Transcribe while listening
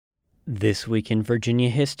This Week in Virginia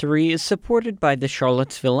History is supported by the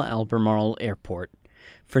Charlottesville-Albemarle Airport.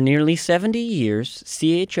 For nearly 70 years,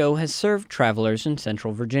 CHO has served travelers in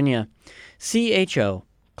Central Virginia. CHO,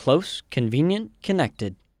 close, convenient,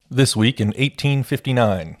 connected. This week in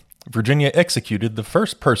 1859, Virginia executed the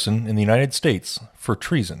first person in the United States for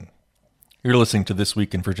treason. You're listening to This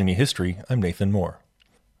Week in Virginia History. I'm Nathan Moore.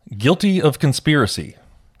 Guilty of conspiracy,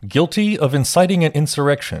 guilty of inciting an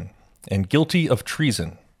insurrection, and guilty of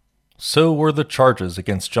treason. So were the charges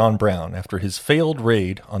against John Brown after his failed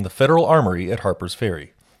raid on the Federal Armory at Harper's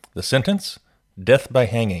Ferry. The sentence? Death by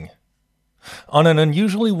hanging. On an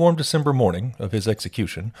unusually warm December morning of his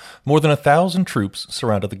execution, more than 1,000 troops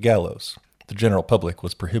surrounded the gallows. The general public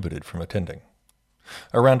was prohibited from attending.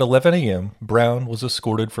 Around 11 a.m., Brown was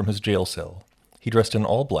escorted from his jail cell. He dressed in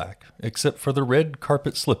all black, except for the red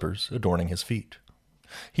carpet slippers adorning his feet.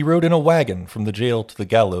 He rode in a wagon from the jail to the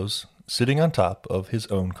gallows, sitting on top of his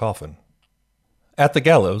own coffin. At the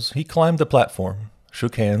gallows, he climbed the platform,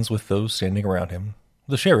 shook hands with those standing around him.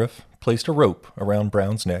 The sheriff placed a rope around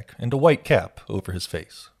Brown's neck and a white cap over his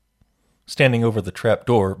face. Standing over the trap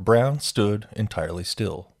door, Brown stood entirely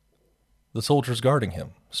still. The soldiers guarding him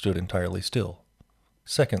stood entirely still.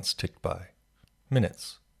 Seconds ticked by.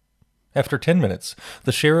 Minutes. After 10 minutes,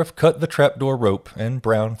 the sheriff cut the trapdoor rope and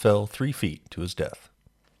Brown fell 3 feet to his death.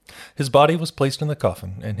 His body was placed in the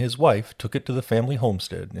coffin, and his wife took it to the family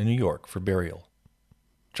homestead in New York for burial.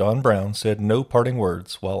 John Brown said no parting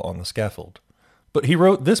words while on the scaffold, but he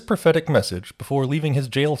wrote this prophetic message before leaving his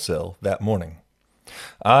jail cell that morning.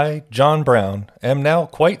 I, John Brown, am now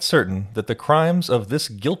quite certain that the crimes of this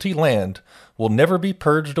guilty land will never be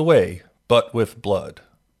purged away but with blood.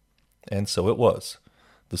 And so it was.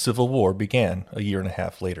 The Civil War began a year and a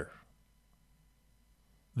half later.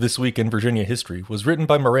 This Week in Virginia History was written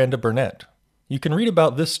by Miranda Burnett. You can read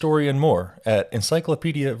about this story and more at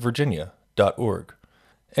encyclopediavirginia.org.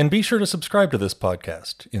 And be sure to subscribe to this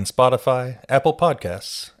podcast in Spotify, Apple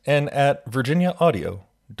Podcasts, and at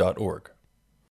virginiaaudio.org.